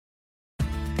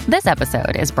This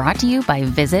episode is brought to you by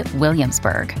Visit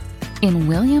Williamsburg. In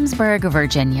Williamsburg,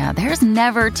 Virginia, there's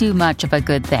never too much of a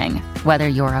good thing. Whether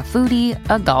you're a foodie,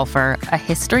 a golfer, a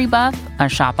history buff, a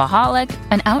shopaholic,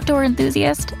 an outdoor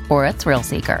enthusiast, or a thrill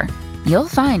seeker, you'll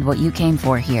find what you came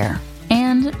for here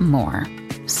and more.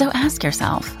 So ask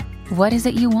yourself, what is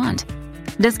it you want?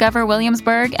 Discover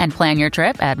Williamsburg and plan your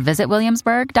trip at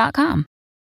visitwilliamsburg.com.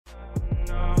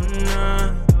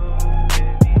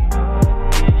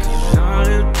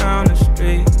 Down the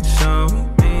street, show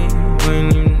me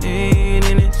when you need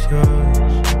and it's yours.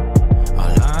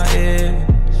 All I hear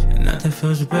is nothing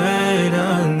feels better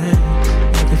than this.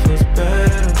 Nothing feels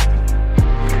better.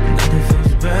 Nothing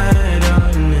feels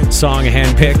better than this. Song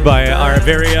handpicked by our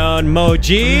very own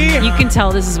Moji. You can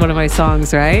tell this is one of my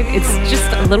songs, right? It's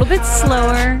just a little bit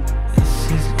slower,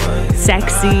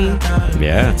 sexy.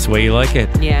 Yeah, it's the way you like it.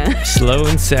 Yeah. Slow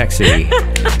and sexy.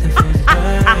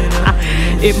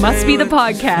 It must be the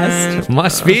podcast.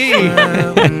 Must be.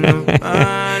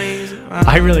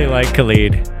 I really like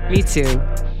Khalid. Me too.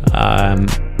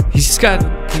 He's just got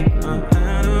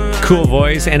cool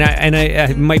voice, and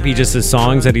it might be just the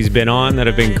songs that he's been on that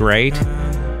have been great.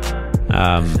 And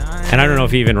I don't know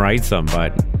if he even writes them,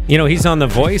 but he's on The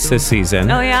Voice this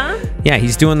season. Oh yeah? Yeah,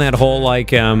 he's doing that whole when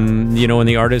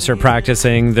the artists are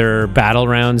practicing their battle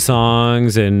round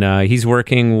songs, and he's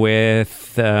working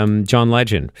with John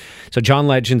Legend. So John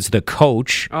Legend's the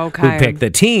coach who picked the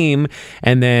team,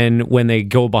 and then when they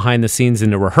go behind the scenes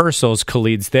in the rehearsals,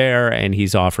 Khalid's there, and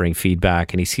he's offering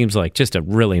feedback, and he seems like just a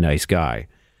really nice guy.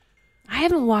 I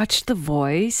haven't watched The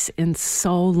Voice in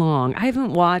so long. I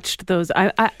haven't watched those. I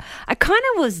kind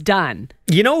of was done.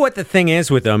 You know what the thing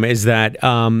is with them is that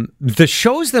the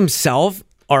shows themselves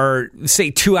are,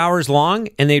 say, 2 hours long,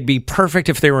 and they'd be perfect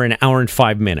if they were an hour and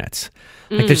 5 minutes.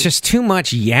 Like, there's just too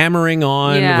much yammering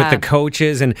on with the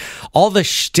coaches and all the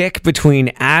shtick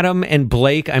between Adam and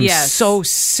Blake. I'm so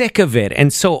sick of it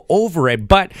and so over it.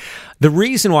 But the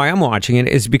reason why I'm watching it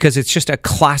is because it's just a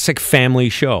classic family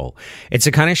show. It's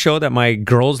the kind of show that my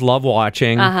girls love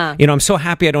watching. I'm so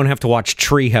happy I don't have to watch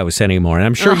Treehouse anymore. And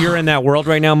I'm sure you're in that world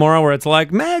right now, Maura, where it's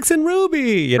like Max and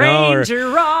Ruby,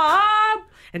 Ranger Rob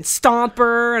and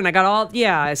Stomper, and I got all,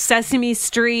 Sesame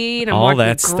Street. I'm all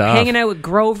that stuff. Hanging out with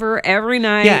Grover every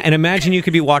night. Yeah, and imagine you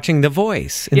could be watching The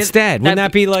Voice instead. Wouldn't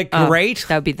that be great?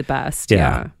 That would be the best,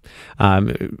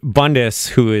 Bundes,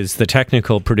 who is the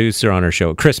technical producer on our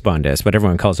show, Chris Bundes, but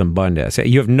everyone calls him Bundes.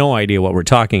 You have no idea what we're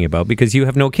talking about because you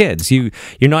have no kids. You're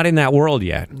not in that world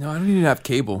yet. No, I don't even have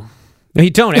cable. No, you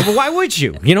don't. But why would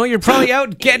you? You're probably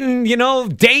out getting,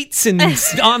 dates and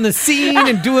on the scene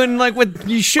and doing like what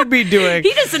you should be doing.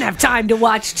 He doesn't have time to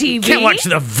watch TV. Can't watch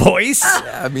The Voice.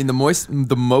 I mean, the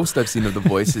most I've seen of The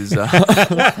Voice is... What?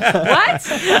 Is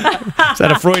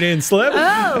that a Freudian slip?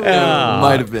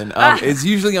 Might have been. It's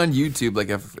usually on YouTube, like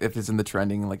if it's in the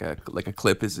trending, like a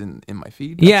clip is in my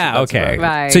feed. That's okay.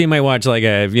 Right. So you might watch like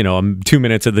 2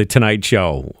 minutes of The Tonight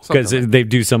Show because they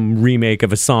do some remake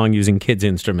of a song using kids'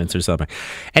 instruments or something.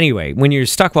 Anyway, when you're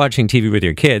stuck watching TV with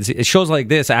your kids, shows like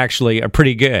this actually are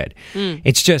pretty good.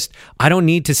 It's just, I don't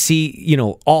need to see,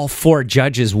 all 4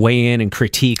 judges weigh in and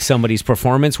critique somebody's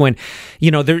performance when,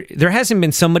 there hasn't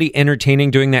been somebody entertaining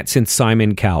doing that since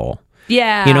Simon Cowell.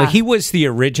 Yeah. He was the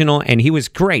original and he was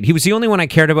great. He was the only one I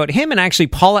cared about. Him and actually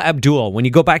Paula Abdul, when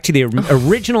you go back to the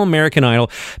original American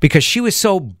Idol, because she was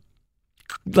so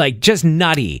just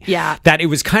nutty. Yeah. That it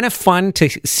was kind of fun to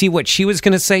see what she was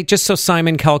going to say just so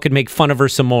Simon Cowell could make fun of her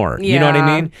some more. Yeah. You know what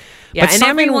I mean? Yeah, but and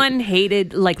Simon,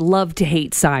 everyone loved to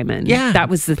hate Simon. Yeah. That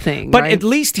was the thing, But right? at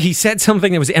least he said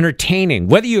something that was entertaining.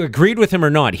 Whether you agreed with him or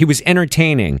not, he was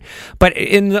entertaining. But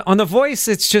on The Voice,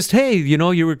 it's just, hey,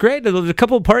 you were great. There was a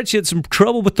couple of parts you had some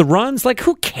trouble with the runs. Like,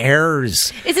 who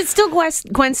cares? Is it still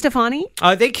Gwen Stefani?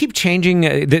 They keep changing.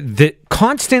 The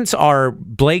constants are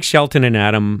Blake Shelton and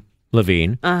Adam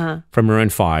Levine from Maroon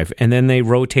 5, and then they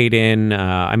rotate in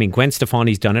Gwen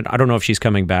Stefani's done it. I don't know if she's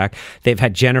coming back. They've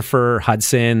had Jennifer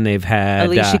Hudson, they've had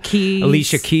Alicia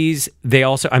Keys. They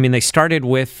also they started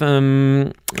with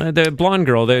the blonde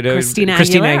girl, Christina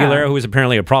Aguilera, who was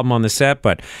apparently a problem on the set,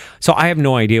 but so I have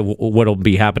no idea what'll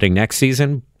be happening next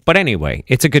season. But anyway,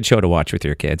 it's a good show to watch with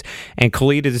your kids, and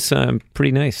Khalid is a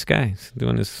pretty nice guy. He's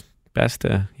doing his best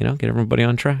to get everybody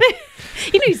on track.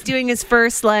 He's doing his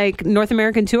first North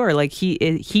American tour.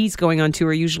 He's going on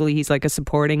tour. Usually he's like a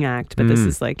supporting act, but this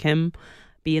is like him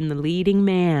being the leading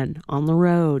man on the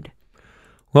road.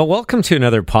 Well, welcome to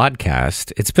another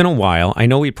podcast. It's been a while. I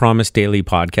know we promised daily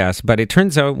podcasts, but it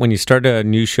turns out when you start a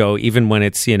new show, even when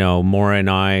it's, Maura and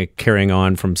I carrying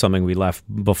on from something we left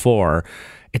before,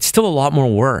 it's still a lot more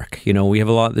work. You know,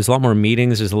 there's a lot more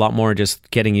meetings. There's a lot more just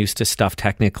getting used to stuff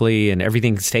technically, and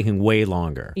everything's taking way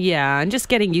longer. Yeah, and just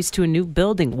getting used to a new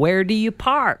building. Where do you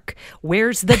park?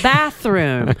 Where's the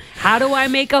bathroom? How do I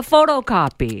make a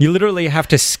photocopy? You literally have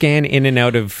to scan in and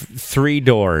out of 3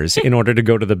 doors in order to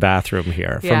go to the bathroom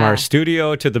here, from Yeah. our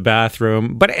studio to the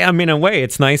bathroom. But I mean, in a way,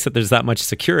 it's nice that there's that much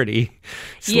security.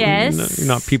 So Yes.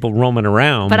 not people roaming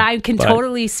around. But I can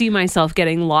totally see myself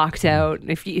getting locked out.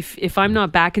 If I'm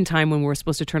not back in time when we're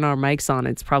supposed to turn our mics on,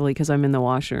 it's probably because I'm in the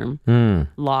washroom.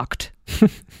 Locked.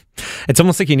 It's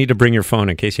almost like you need to bring your phone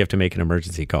in case you have to make an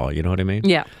emergency call. You know what I mean?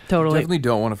 Yeah, totally. Definitely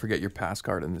don't want to forget your pass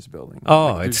card in this building.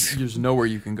 Oh, there's nowhere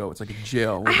you can go. It's like a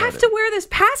jail. I without have it. to wear this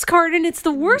pass card, and it's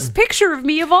the worst picture of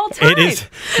me of all time. It is.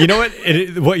 You know what?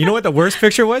 You know what the worst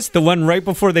picture was? The one right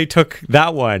before they took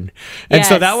that one. And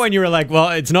so Yes. that one, you were like, well,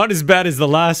 it's not as bad as the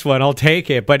last one. I'll take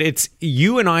it. But it's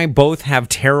you and I both have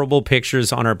terrible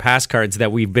pictures on our pass cards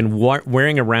that we've been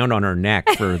wearing around on our neck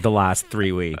for the last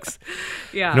 3 weeks.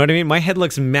 Yeah. You know what I mean? My head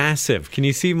looks massive. Can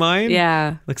you see mine?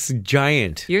 Yeah. Looks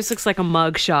giant. Yours looks like a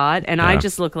mug shot, and I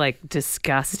just look like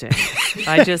disgusting.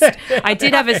 I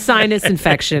did have a sinus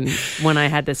infection when I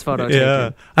had this photo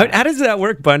Yeah. taken. How does that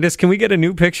work, Bundus? Can we get a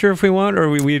new picture if we want, or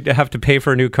we have to pay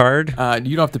for a new card?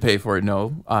 You don't have to pay for it.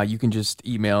 No, you can just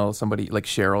email somebody like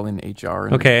Cheryl in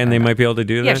HR. Okay, and they might be able to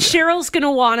do Yeah, that. Cheryl's going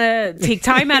to want to take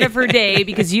time out of her day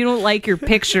because you don't like your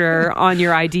picture on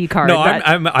your ID card. No,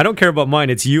 I don't care about mine.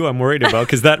 It's you I'm worried about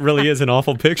because that really is an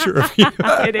awful picture of you.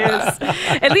 It is.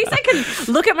 At least I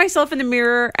can look at myself in the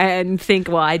mirror and think,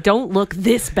 well, I don't look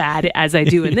this bad as I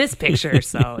do in this picture,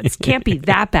 so it can't be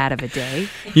that bad of a day.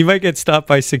 You might get stopped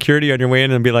by security on your way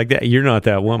in and be like, "You're not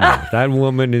that woman. That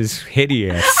woman is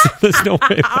hideous." There's no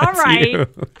way that's All right. you.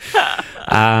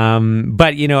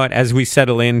 But you know what? As we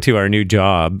settle into our new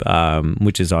job,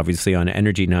 which is obviously on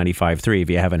Energy 95.3, if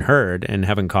you haven't heard and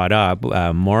haven't caught up,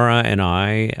 Maura and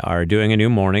I are doing a new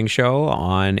morning show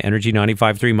on Energy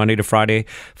 95.3 Monday to Friday,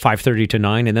 5:30 to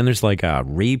 9. And then there's like a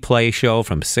replay show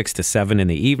from 6 to 7 in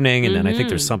the evening. And then I think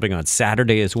there's something on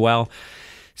Saturday as well.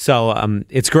 So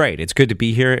it's great. It's good to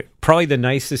be here. Probably the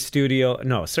nicest studio.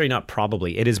 No, sorry, not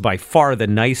probably. It is by far the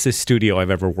nicest studio I've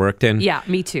ever worked in. Yeah,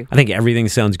 me too. I think everything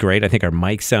sounds great. I think our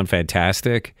mics sound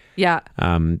fantastic. Yeah.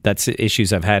 That's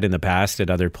issues I've had in the past at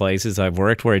other places I've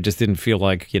worked where it just didn't feel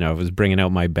like, I was bringing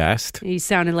out my best. You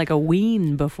sounded like a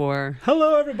ween before.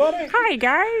 Hello, everybody. Hi,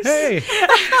 guys.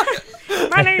 Hey.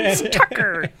 My name's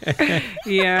Tucker.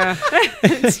 Yeah,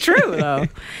 it's true, though.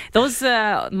 Those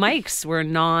mics were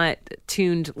not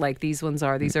tuned like these ones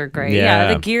are. These are great.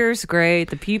 Yeah. The gear's great.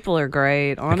 The people are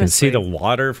great, honestly. I can see the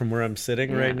water from where I'm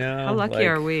sitting right now. How lucky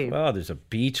are we? Well, there's a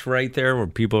beach right there where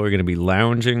people are going to be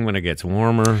lounging when it gets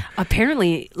warmer.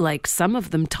 Apparently, like some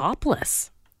of them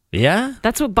topless. Yeah?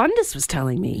 That's what Bundus was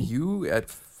telling me. You at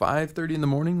 5:30 in the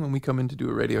morning when we come in to do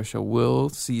a radio show, will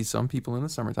see some people in the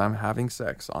summertime having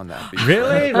sex on that beach.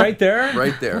 Really? Right there?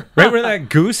 Right there. Right where that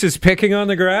goose is picking on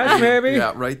the grass, maybe?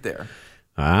 Yeah, right there.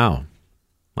 Wow.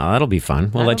 Well, that'll be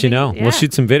fun. We'll That'll let you be- know. yeah. We'll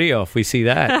shoot some video if we see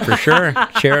that, for sure.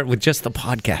 Share it with just the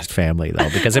podcast family, though,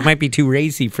 because it might be too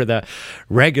racy for the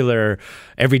regular,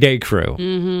 everyday crew.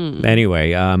 Mm-hmm.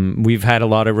 Anyway, we've had a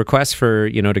lot of requests for,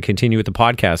 to continue with the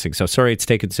podcasting. So sorry it's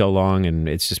taken so long, and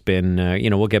it's just been,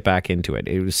 we'll get back into it.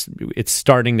 It's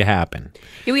starting to happen.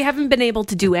 Yeah, we haven't been able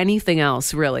to do anything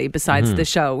else really besides the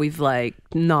show. We've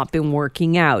not been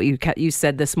working out. You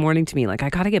said this morning to me, I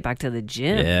got to get back to the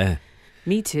gym. Yeah.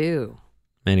 Me too.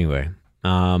 Anyway,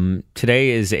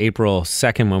 today is April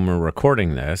 2nd when we're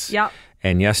recording this. Yep.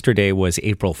 And yesterday was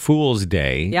April Fool's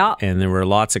Day. Yep. And there were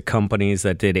lots of companies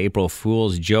that did April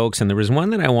Fool's jokes. And there was one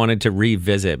that I wanted to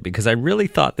revisit because I really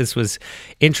thought this was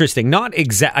interesting. Not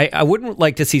I wouldn't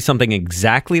like to see something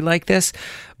exactly like this,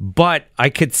 but I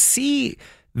could see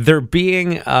there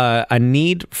being a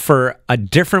need for a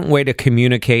different way to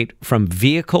communicate from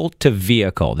vehicle to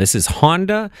vehicle. This is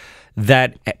Honda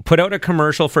that put out a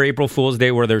commercial for April Fool's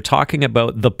Day where they're talking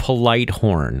about the polite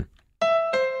horn.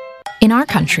 In our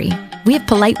country, we have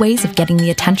polite ways of getting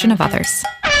the attention of others.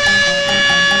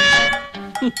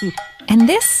 And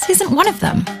this isn't one of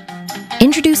them.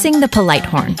 Introducing the Polite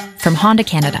Horn from Honda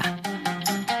Canada.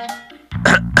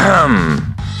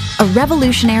 A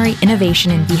revolutionary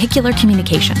innovation in vehicular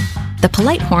communication. The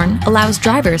Polite Horn allows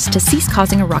drivers to cease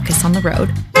causing a ruckus on the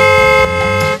road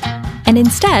and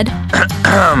instead...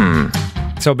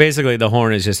 So basically the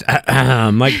horn is just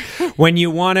like when you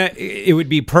want to, it would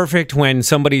be perfect when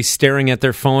somebody's staring at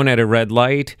their phone at a red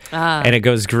light and it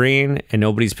goes green and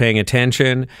nobody's paying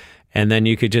attention. And then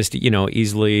you could just,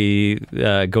 easily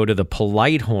go to the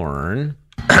polite horn.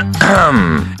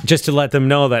 just to let them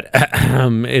know that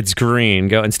it's green.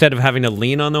 Go instead of having to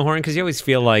lean on the horn because you always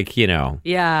feel like,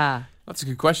 Yeah. That's a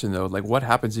good question, though. Like, what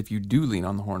happens if you do lean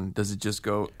on the horn? Does it just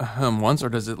go once, or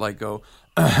does it like go?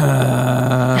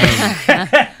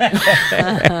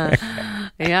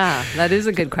 Yeah, that is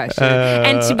a good question.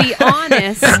 And to be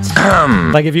honest,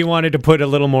 like if you wanted to put a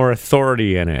little more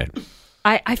authority in it.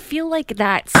 I feel like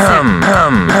that's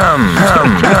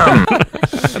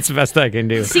That's the best I can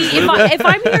do. See, if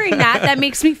I'm hearing that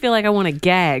makes me feel like I want to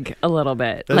gag a little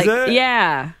bit. Does it?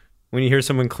 Yeah. When you hear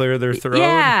someone clear their throat?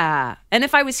 Yeah. And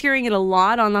if I was hearing it a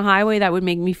lot on the highway, that would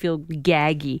make me feel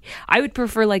gaggy. I would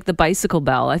prefer like the bicycle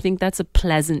bell. I think that's a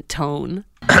pleasant tone.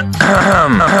 Just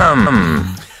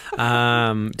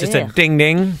a ding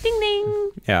ding. Ding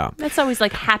ding. Yeah. That's always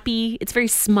like happy. It's very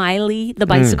smiley, the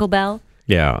bicycle bell.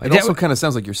 Yeah. It also kind of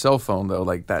sounds like your cell phone, though,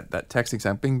 like that texting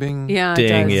sound, bing bing. Yeah, ding,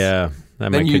 it does. yeah.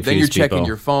 That Then might you're confuse checking people.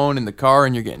 your phone in the car,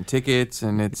 and you're getting tickets,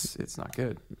 and it's not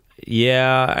good.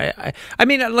 Yeah, I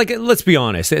mean, like, let's be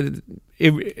honest.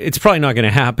 It's probably not going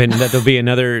to happen that there'll be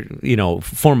another,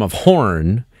 form of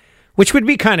horn, which would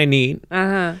be kind of neat.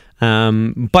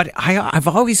 But I've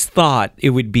always thought it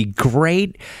would be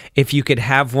great if you could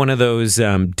have one of those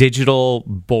digital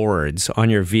boards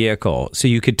on your vehicle so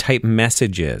you could type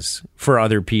messages for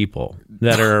other people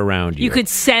that are around you. You could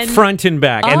send front and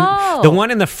back. Oh. And the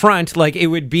one in the front, like it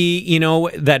would be,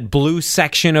 that blue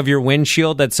section of your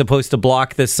windshield that's supposed to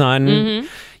block the sun. Mm-hmm.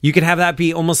 You could have that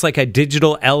be almost like a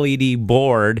digital LED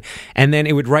board, and then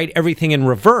it would write everything in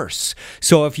reverse.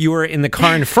 So if you were in the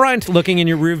car in front looking in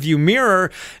your rearview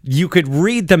mirror, you could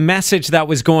read the message that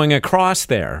was going across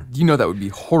there. That would be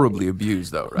horribly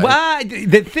abused, though, right? Well,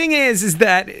 the thing is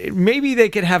that maybe they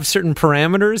could have certain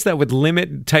parameters that would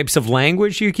limit types of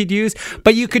language you could use,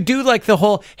 but you could do like the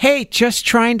whole, hey, just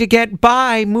trying to get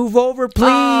by, move over, please.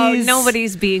 Oh,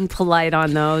 nobody's being polite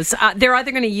on those. They're either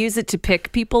going to use it to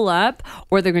pick people up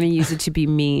or they're going to use it to be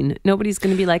mean. Nobody's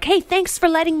going to be like, hey, thanks for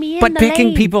letting me in. But the picking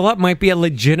lane. people up might be a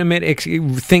legitimate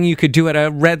thing you could do at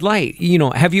a red light.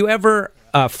 Have you ever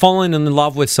fallen in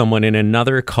love with someone in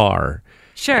another car?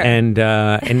 Sure. And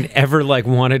ever like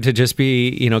wanted to just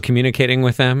be, communicating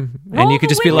with them? Roll And you could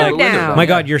the just be like, window down. my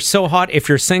God, you're so hot. If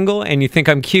you're single and you think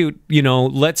I'm cute,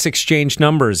 let's exchange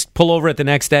numbers. Pull over at the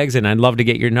next exit. I'd love to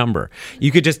get your number.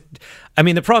 You could just,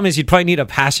 the problem is you'd probably need a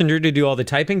passenger to do all the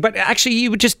typing, but actually you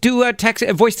would just do a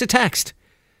voice to text.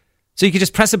 So you could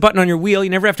just press a button on your wheel. You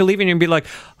never have to leave it and be like,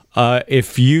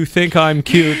 if you think I'm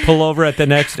cute, pull over at the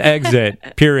next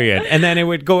exit, period. And then it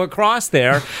would go across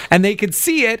there and they could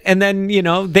see it. And then,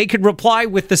 they could reply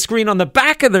with the screen on the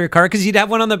back of their car because you'd have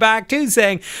one on the back too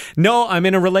saying, no, I'm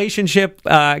in a relationship.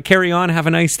 Carry on. Have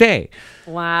a nice day.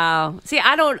 Wow. See,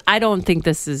 I don't think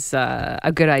this is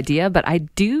a good idea, but I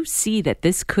do see that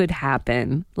this could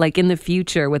happen, like in the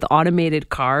future with automated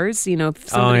cars. If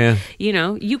somebody,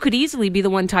 you could easily be the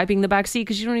one typing the back seat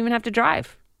because you don't even have to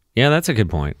drive. Yeah, that's a good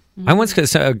point. I once,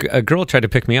 a girl tried to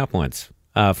pick me up once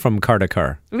from car to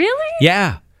car. Really?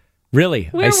 Yeah, really.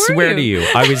 Where I were swear you? to you.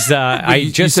 I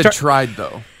was, You said tried,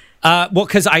 though.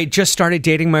 Because I just started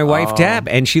dating my wife, Deb,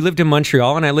 and she lived in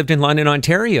Montreal, and I lived in London,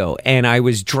 Ontario. And I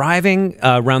was driving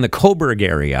around the Cobourg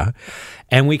area,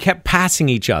 and we kept passing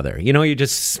each other.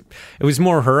 It was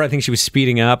more her. I think she was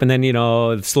speeding up, and then,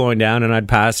 slowing down, and I'd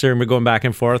pass her, and we're going back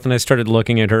and forth, and I started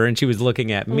looking at her, and she was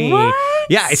looking at me. What?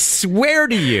 Yeah, I swear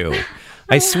to you.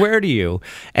 I swear to you.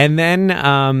 And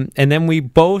then we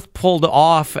both pulled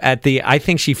off at I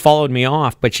think she followed me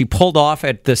off, but she pulled off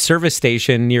at the service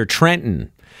station near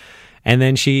Trenton. And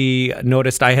then she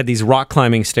noticed I had these rock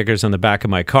climbing stickers on the back of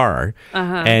my car.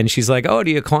 And she's like, oh,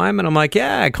 do you climb? And I'm like,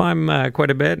 yeah, I climb quite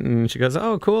a bit. And she goes,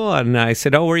 oh, cool. And I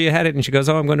said, oh, where are you headed? And she goes,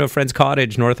 oh, I'm going to a friend's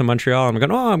cottage north of Montreal. I'm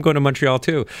going, oh, I'm going to Montreal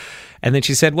too. And then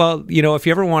she said, well, if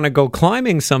you ever want to go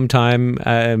climbing sometime,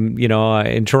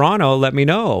 in Toronto, let me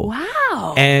know.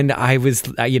 Wow. And I was,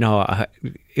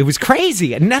 it was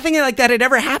crazy. Nothing like that had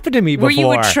ever happened to me before. Were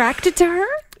you attracted to her?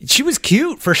 She was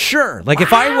cute for sure. Like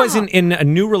if I wasn't in a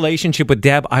new relationship with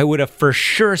Deb, I would have for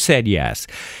sure said yes.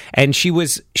 And she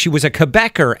was a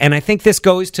Quebecer, and I think this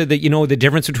goes to the the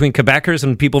difference between Quebecers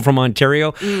and people from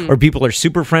Ontario, or people are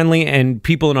super friendly, and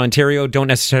people in Ontario don't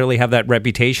necessarily have that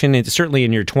reputation. It's certainly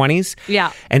in your 20s.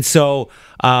 Yeah. And so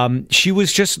she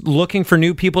was just looking for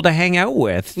new people to hang out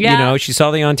with. Yeah. She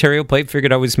saw the Ontario plate,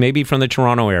 figured I was maybe from the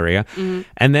Toronto area.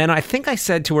 And then I think I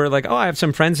said to her, like, oh, I have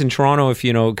some friends in Toronto,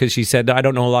 because she said, I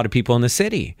don't know a lot of people in the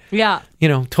city. Yeah.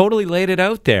 Totally laid it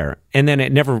out there. And then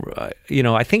it never,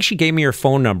 I think she gave me her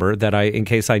phone number that in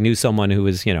case I knew someone who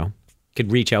was,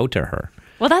 could reach out to her.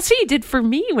 Well, that's what you did for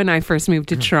me when I first moved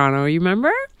to Toronto. You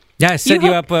remember? Yeah, I set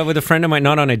you up with a friend of mine,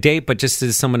 not on a date, but just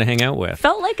as someone to hang out with.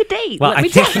 Felt like a date. Well, I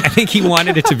think he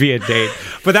wanted it to be a date,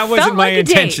 but that wasn't my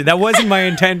intention. That wasn't my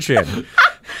intention.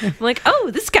 I'm like,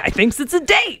 oh, this guy thinks it's a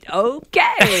date.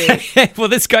 Okay. Well,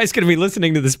 this guy's going to be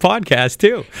listening to this podcast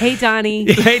too. Hey,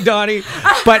 Donnie. Hey, Donnie.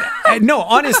 But no,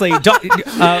 honestly,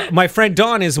 my friend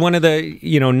Don is one of the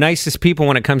nicest people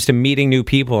when it comes to meeting new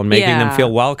people and making them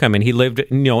feel welcome. And he lived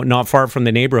not far from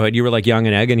the neighborhood. You were like Young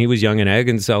and Egg, and he was Young and Egg,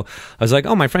 and so I was like,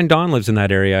 oh, my friend Don lives in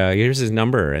that area. Here's his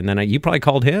number, and then you probably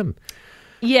called him.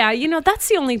 Yeah, that's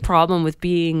the only problem with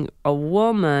being a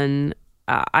woman.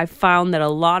 I found that a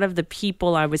lot of the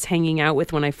people I was hanging out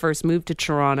with when I first moved to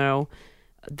Toronto,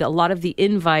 a lot of the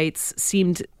invites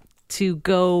seemed to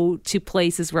go to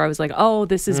places where I was like, oh,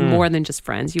 this is more than just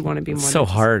friends. You want to be more so than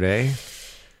just hard, eh?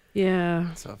 Yeah.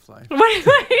 Tough life.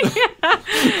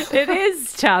 It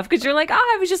is tough because you're like,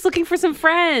 oh, I was just looking for some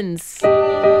friends.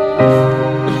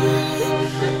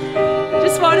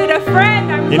 Just wanted a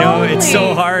friend. I'm lonely. It's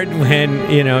so hard when,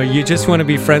 you just want to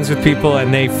be friends with people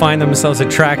and they find themselves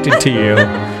attracted to you.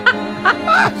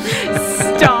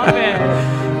 Stop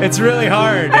it. It's really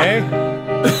hard, eh?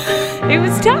 It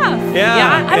was tough.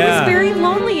 Yeah, I was very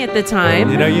lonely at the time.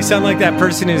 You sound like that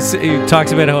person who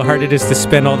talks about how hard it is to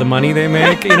spend all the money they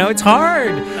make. It's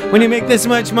hard when you make this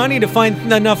much money to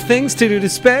find enough things to do to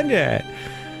spend it.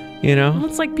 Well,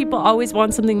 it's like people always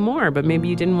want something more, but maybe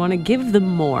you didn't want to give them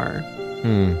more.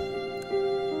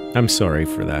 I'm sorry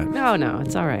for that. No,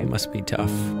 it's all right. It must be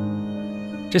tough.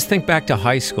 Just think back to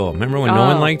high school. Remember when no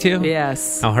one liked you?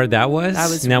 Yes. How hard that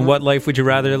was? Now, what life would you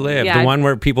rather live? Yeah, the one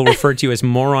where people refer to you as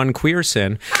Moron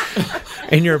Queerson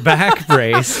in your back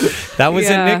brace. That was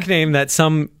a nickname that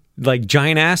some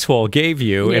giant asshole gave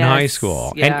you in high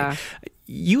school. Yeah. And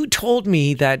you told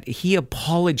me that he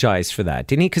apologized for that,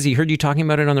 didn't he? Because he heard you talking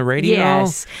about it on the radio.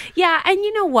 Yes. Yeah, and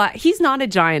you know what? He's not a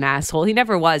giant asshole. He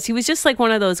never was. He was just like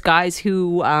one of those guys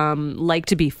who like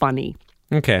to be funny.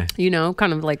 Okay.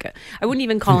 Kind of like I wouldn't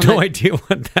even call him. No idea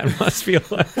what that must feel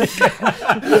like.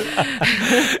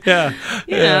 Yeah.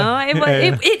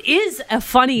 It is a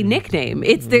funny nickname.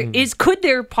 Could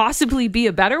there possibly be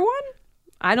a better one?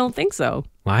 I don't think so.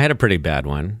 Well, I had a pretty bad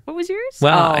one. What was yours?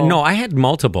 Well, no, I had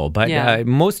multiple, but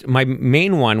my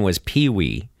main one was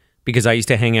Pee-wee, because I used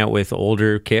to hang out with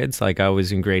older kids. Like I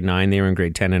was in grade 9, they were in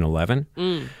grade 10 and 11.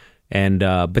 And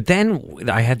but then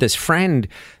I had this friend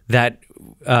that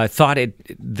thought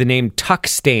the name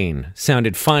Tuckstain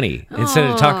sounded funny instead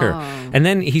of Tucker. And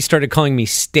then he started calling me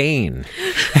Stain.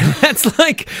 And that's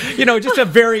just a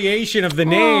variation of the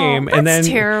name. That's and then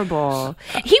terrible.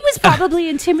 He was probably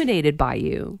intimidated by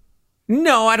you.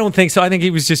 No, I don't think so. I think he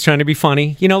was just trying to be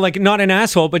funny. Not an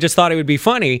asshole, but just thought it would be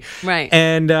funny. Right.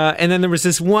 And then there was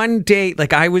this one day,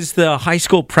 I was the high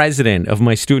school president of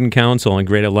my student council in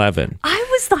grade 11. I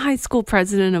was the high school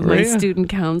president of my student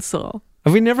council.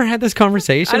 Have we never had this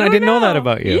conversation? I didn't know that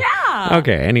about you. Yeah.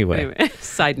 Okay, anyway.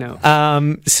 Side note.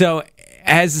 So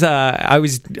as I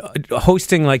was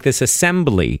hosting this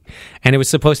assembly, and it was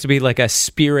supposed to be a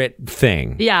spirit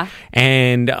thing. Yeah.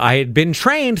 And I had been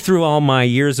trained through all my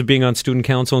years of being on student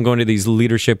council and going to these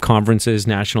leadership conferences,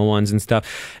 national ones and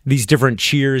stuff, these different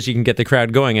cheers you can get the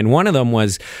crowd going. And one of them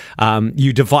was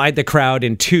you divide the crowd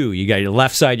in two. You got your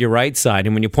left side, your right side.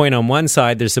 And when you point on one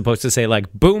side, they're supposed to say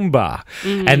boomba.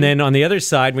 Mm-hmm. And then on the other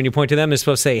side, when you point to them, they're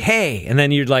supposed to say, hey. And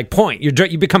then you'd point. You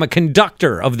become a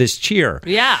conductor of this cheer.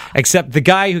 Yeah. Except the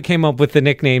guy who came up with the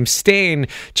nickname Stain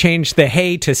changed the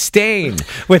hey to stain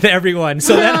with everyone.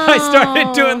 So then I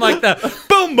started doing the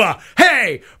boomba,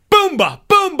 hey, boomba,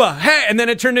 boomba, hey. And then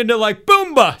it turned into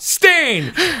boomba,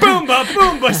 stain, boomba,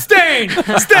 boomba, stain,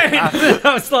 stain.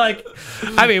 I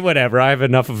was whatever. I have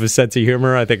enough of a sense of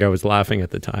humor. I think I was laughing at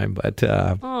the time. But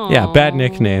bad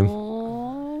nickname.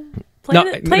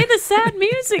 Play the sad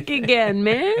music again,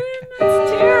 man.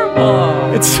 That's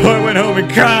terrible. And so I went home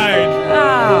and cried.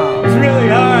 Oh. It was really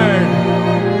hard.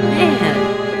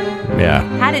 Man. Yeah.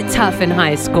 Had it tough in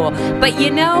high school. But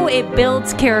it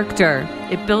builds character.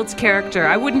 It builds character.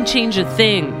 I wouldn't change a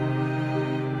thing.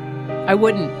 I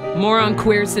wouldn't. Moron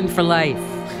Queerson for life.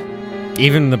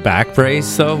 Even the back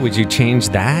brace, though? Would you change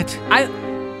that?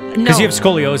 No. Because you have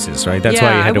scoliosis, right? That's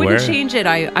why you had to wear it? I wouldn't change it.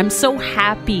 I'm so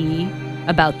happy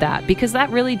about that because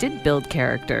that really did build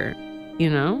character,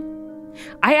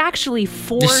 I actually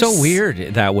forced... It's so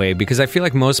weird that way because I feel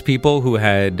like most people who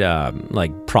had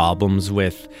problems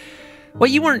with... Well,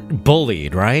 you weren't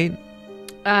bullied, right?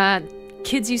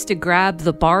 kids used to grab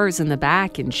the bars in the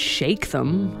back and shake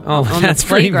them. Oh, on that's the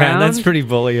pretty bad. playground. That's pretty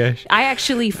bullyish. I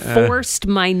actually forced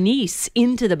my niece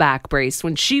into the back brace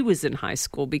when she was in high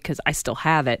school because I still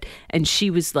have it. And she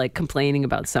was like complaining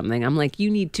about something. I'm like, you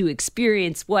need to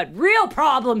experience what real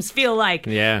problems feel like.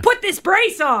 Yeah. Put this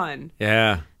brace on.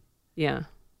 Yeah. Yeah.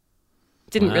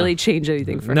 Didn't really change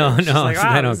anything for No, her. She's no, like,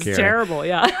 I wow, don't this care. is terrible.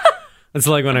 Yeah. It's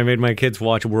like when I made my kids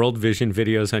watch World Vision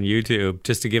videos on YouTube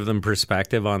just to give them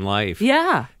perspective on life.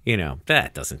 Yeah. You know,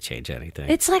 that doesn't change anything.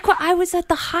 It's like when I was at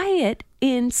the Hyatt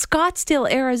in Scottsdale,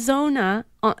 Arizona,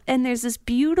 and there's this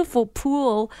beautiful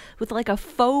pool with like a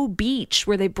faux beach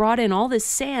where they brought in all this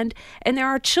sand, and there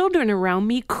are children around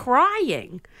me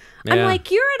crying. I'm Yeah. like,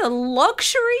 you're at a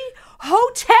luxury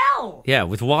hotel. Yeah,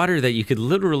 with water that you could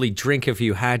literally drink if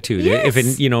you had to. Yes. If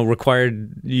it,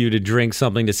 required you to drink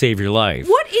something to save your life.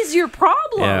 What is your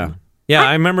problem? Yeah. Yeah,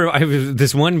 I remember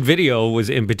this one video was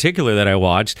in particular that I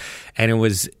watched, and it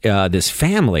was this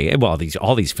family, well,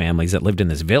 all these families that lived in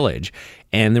this village,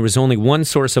 and there was only one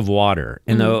source of water,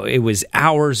 and it was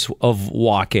hours of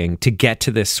walking to get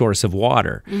to this source of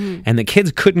water. And the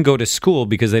kids couldn't go to school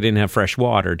because they didn't have fresh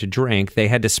water to drink. They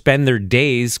had to spend their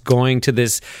days going to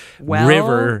this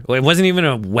river. Well, it wasn't even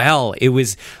a well. It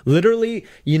was literally,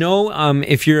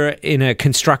 if you're in a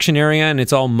construction area and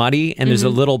it's all muddy and there's a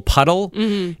little puddle,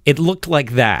 it looked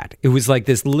like that. It was like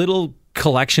this little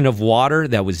collection of water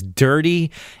that was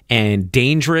dirty and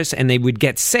dangerous, and they would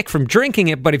get sick from drinking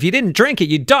it, but if you didn't drink it,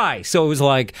 you'd die. So it was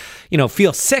like,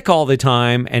 feel sick all the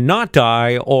time and not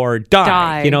die, or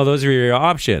die. Those are your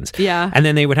options. Yeah. And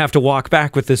then they would have to walk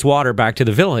back with this water back to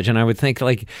the village, and I would think,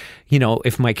 like,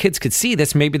 if my kids could see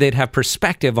this, maybe they'd have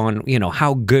perspective on,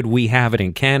 how good we have it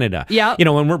in Canada. Yeah.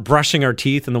 When we're brushing our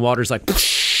teeth and the water's like,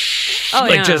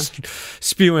 just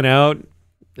spewing out.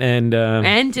 And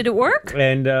did it work?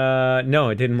 And no,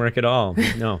 it didn't work at all.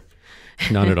 No,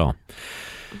 not at all.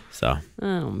 So,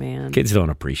 oh man, kids don't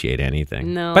appreciate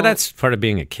anything. No, but that's part of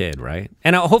being a kid, right?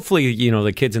 And hopefully,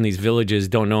 the kids in these villages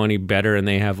don't know any better, and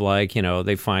they have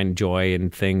they find joy in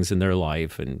things in their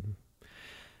life, and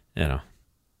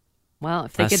Well,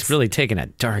 if they that's really taking a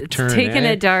dark turn. Taking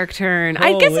a dark turn.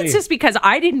 I guess it's just because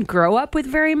I didn't grow up with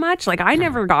very much. Like, I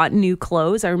never got new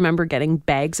clothes. I remember getting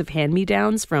bags of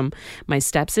hand-me-downs from my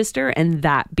stepsister, and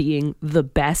that being the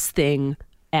best thing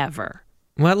ever.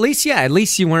 Well, at least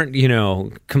you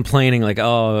weren't, complaining like,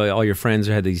 oh, all your friends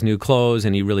had these new clothes,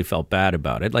 and you really felt bad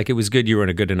about it. Like, it was good you were in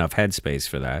a good enough headspace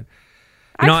for that.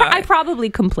 I probably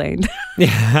complained.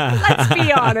 Let's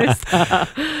be honest.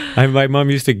 My mom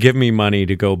used to give me money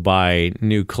to go buy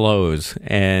new clothes.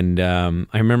 And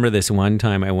I remember this one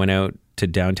time I went out to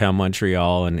downtown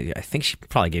Montreal, and I think she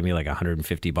probably gave me like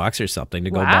 $150 or something to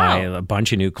go buy a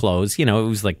bunch of new clothes. It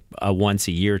was like a once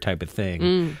a year type of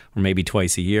thing, or maybe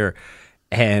twice a year.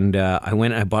 And I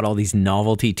went and I bought all these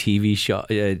novelty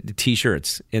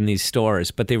T-shirts in these stores,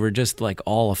 but they were just like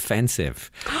all offensive.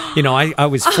 I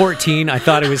was 14. I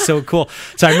thought it was so cool.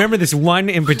 So I remember this one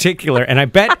in particular, and I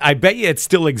bet you it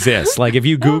still exists. Like if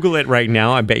you Google it right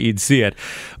now, I bet you'd see it.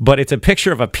 But it's a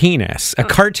picture of a penis, a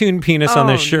cartoon penis on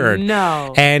the shirt.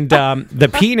 No. And the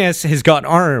penis has got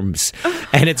arms,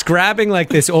 and it's grabbing like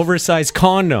this oversized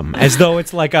condom as though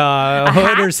it's like a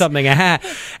hood or something, a hat.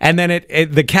 And then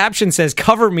the caption says,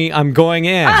 "Cover me, I'm going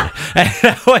in." And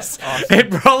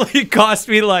it probably cost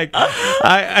me like,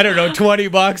 I don't know,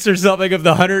 $20 or something of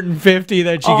the $150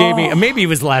 that she gave me. Maybe it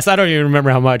was less. I don't even remember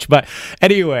how much. But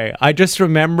anyway, I just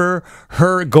remember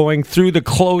her going through the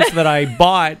clothes that I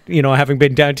bought, having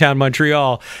been downtown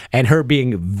Montreal, and her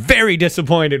being very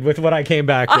disappointed with what I came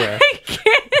back with. I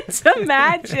can't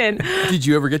imagine. Did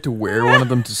you ever get to wear one of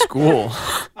them to school?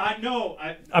 No,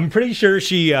 I'm pretty sure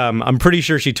she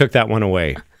took that one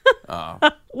away.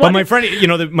 But my friend,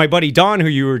 my buddy Don, who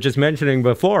you were just mentioning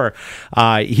before,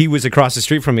 he was across the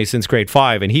street from me since grade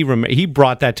 5, and he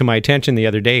brought that to my attention the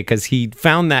other day because he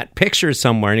found that picture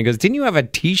somewhere, and he goes, "Didn't you have a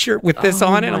T-shirt with this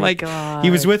on it?" I'm like, God.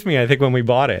 He was with me, I think, when we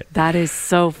bought it. That is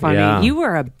so funny. Yeah. You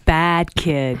were a bad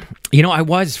kid. I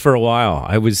was for a while.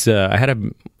 I was.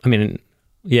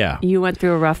 Yeah. You went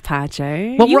through a rough patch,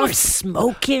 eh? Well, you rough- were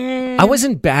smoking. I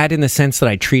wasn't bad in the sense that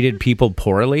I treated people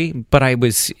poorly, but I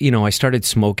was, I started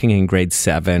smoking in grade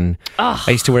 7. I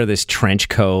used to wear this trench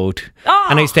coat,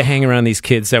 and I used to hang around these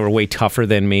kids that were way tougher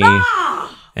than me.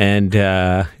 And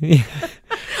I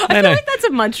feel like that's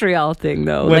a Montreal thing,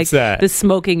 though. What's like that? The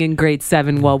smoking in grade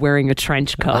 7 while wearing a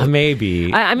trench coat.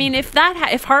 Maybe. I mean, if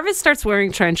Harvest starts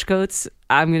wearing trench coats,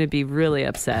 I'm going to be really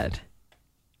upset.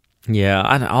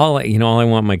 Yeah, all I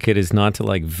want my kid is not to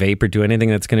like vape or do anything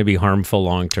that's going to be harmful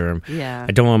long term. Yeah.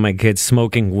 I don't want my kids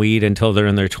smoking weed until they're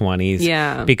in their 20s.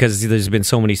 Yeah. Because there's been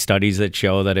so many studies that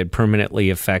show that it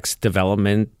permanently affects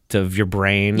development of your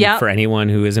brain for anyone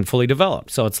who isn't fully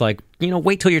developed. So it's like,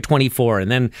 wait till you're 24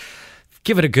 and then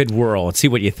give it a good whirl and see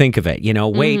what you think of it.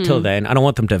 Wait till then. I don't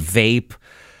want them to vape.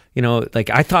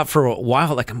 I thought for a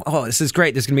while, this is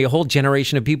great. There's going to be a whole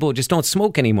generation of people who just don't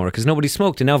smoke anymore because nobody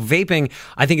smoked. And now vaping,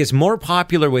 I think, is more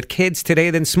popular with kids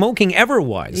today than smoking ever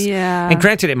was. Yeah. And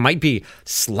granted, it might be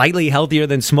slightly healthier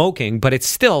than smoking, but it's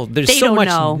still, there's so much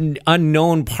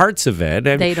unknown parts of it.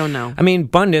 They don't know. I mean,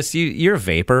 Bundus, you're a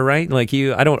vapor, right? Like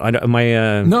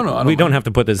No, we don't have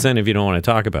to put this in if you don't want to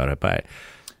talk about it, but...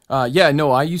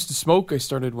 I used to smoke. I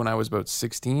started when I was about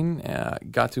 16.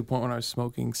 Got to a point when I was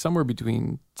smoking somewhere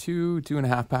between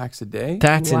 2.5 packs a day.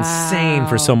 That's insane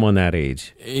for someone that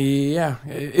age. Yeah,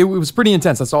 it was pretty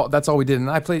intense. That's all we did. And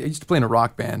I used to play in a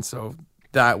rock band, so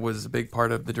that was a big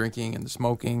part of the drinking and the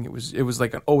smoking. It was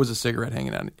like always a cigarette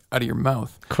hanging out of your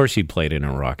mouth. Of course you played in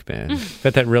a rock band.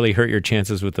 Bet that really hurt your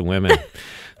chances with the women.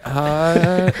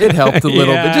 It helped a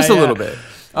little bit, just a little bit.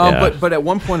 But at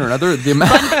one point or another, the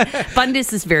amount...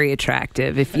 Bundus is very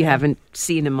attractive if you haven't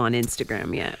seen him on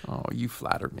Instagram yet. Oh, you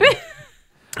flatter me.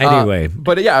 Anyway.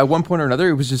 At one point or another,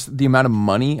 it was just the amount of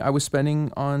money I was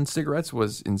spending on cigarettes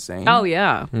was insane. Oh,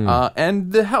 yeah.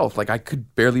 And the health. Like, I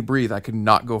could barely breathe. I could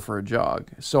not go for a jog.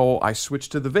 So I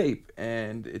switched to the vape,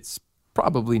 and it's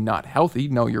probably not healthy.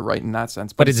 No, you're right in that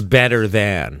sense. But it's better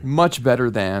than. Much better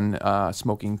than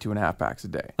smoking 2.5 packs a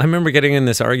day. I remember getting in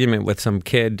this argument with some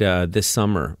kid this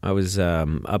summer. I was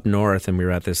up north and we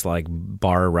were at this like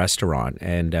bar restaurant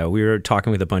and we were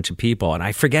talking with a bunch of people and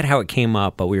I forget how it came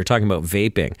up, but we were talking about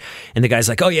vaping. And the guy's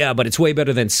like, oh yeah, but it's way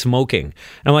better than smoking. And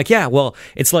I'm like, yeah, well,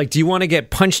 it's like, do you want to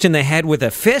get punched in the head with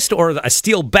a fist or a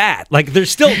steel bat? Like they're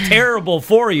still terrible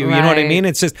for you. Right. You know what I mean?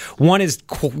 It's just one is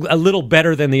a little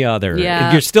better than the other.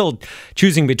 Yeah. You're still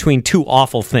choosing between two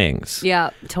awful things. Yeah,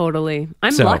 totally.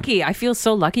 I'm lucky. I feel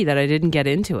so lucky that I didn't get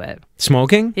into it.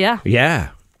 Smoking? Yeah.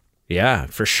 Yeah,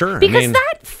 for sure. Because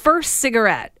that first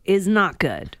cigarette is not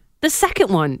good. The second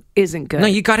one isn't good. No,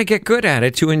 you got to get good at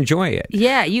it to enjoy it.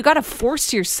 Yeah, you got to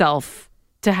force yourself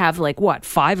to have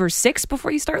 5 or 6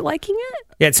 before you start liking it.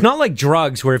 Yeah, it's not like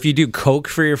drugs where if you do coke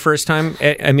for your first time,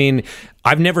 I mean,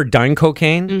 I've never done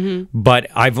cocaine, but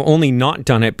I've only not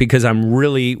done it because I'm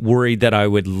really worried that I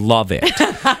would love it.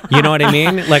 You know what I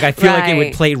mean? Like, I feel like it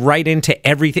would play right into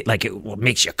everything. Like, it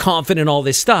makes you confident, all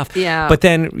this stuff. Yeah. But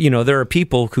then, there are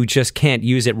people who just can't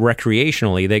use it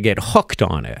recreationally. They get hooked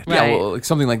on it. Yeah, well, like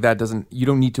something like that you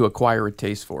don't need to acquire a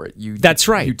taste for it. That's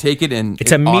right. You take it and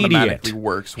it's it immediate. Automatically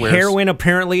works. Heroin,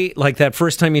 apparently, like that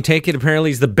first time you take it, apparently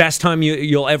is the best time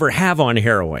you'll ever have on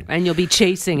heroin. And you'll be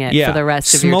chasing it for the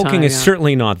rest of your time. Smoking is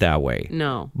certainly not that way.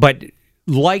 No. But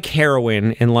like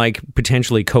heroin and like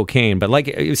potentially cocaine, but like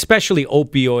especially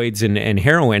opioids and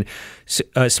heroin,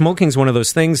 smoking is one of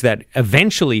those things that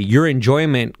eventually your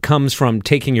enjoyment comes from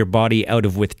taking your body out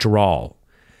of withdrawal.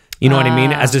 You know what I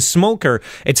mean? As a smoker,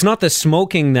 it's not the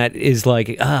smoking that is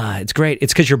like, it's great.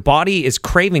 It's because your body is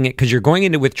craving it because you're going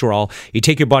into withdrawal. You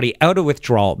take your body out of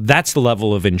withdrawal. That's the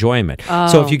level of enjoyment.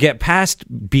 So if you get past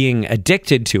being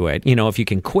addicted to it, if you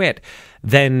can quit,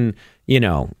 then you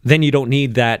don't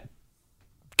need that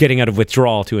getting out of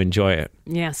withdrawal to enjoy it.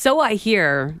 Yeah. So I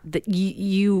hear that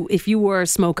you if you were a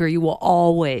smoker, you will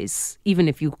always, even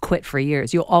if you quit for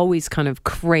years, you'll always kind of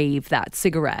crave that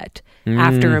cigarette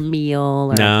after a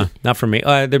meal. No, not for me.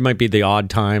 There might be the odd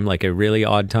time, like a really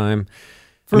odd time.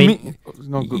 For me,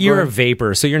 you're a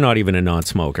vapor, so you're not even a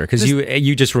non-smoker because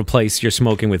you just replace your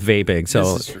smoking with vaping.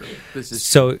 So this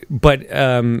is true. But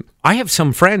I have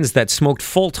some friends that smoked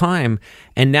full time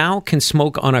and now can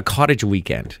smoke on a cottage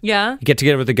weekend. Yeah, you get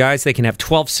together with the guys, they can have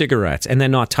 12 cigarettes and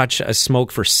then not touch a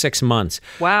smoke for 6 months.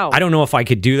 Wow, I don't know if I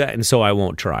could do that, and so I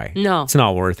won't try. No, it's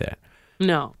not worth it.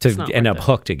 No, to end up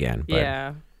hooked again. But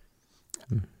yeah.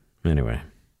 Anyway.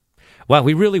 Wow,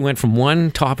 we really went from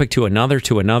one topic to another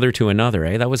to another to another,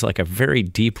 eh? That was like a very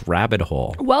deep rabbit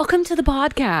hole. Welcome to the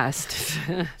podcast.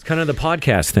 It's kind of the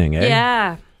podcast thing, eh?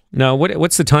 Yeah. Now,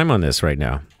 what's the time on this right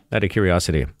now? Out of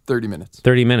curiosity. 30 minutes.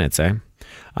 30 minutes, eh?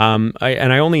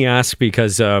 I only ask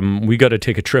because we got to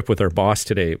take a trip with our boss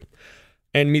today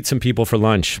and meet some people for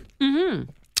lunch.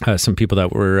 Mm-hmm. Some people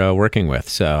that we're working with.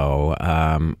 So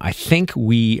I think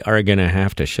we are going to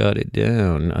have to shut it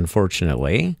down,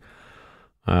 unfortunately.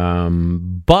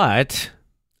 But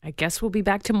I guess we'll be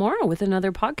back tomorrow with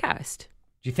another podcast.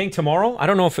 Do you think tomorrow? I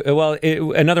don't know if,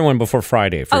 another one before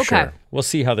Friday for sure. We'll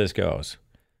see how this goes.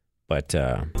 But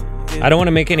I don't want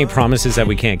to make any promises that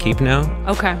we can't keep now.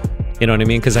 Okay. You know what I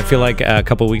mean? Because I feel like a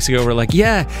couple weeks ago we're like,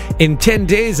 yeah, in 10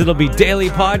 days it'll be daily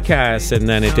podcasts, and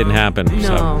then it didn't happen.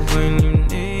 No.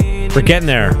 So we're getting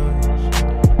there.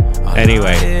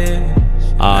 Anyway,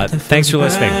 thanks for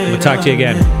listening. We'll talk to you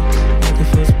again.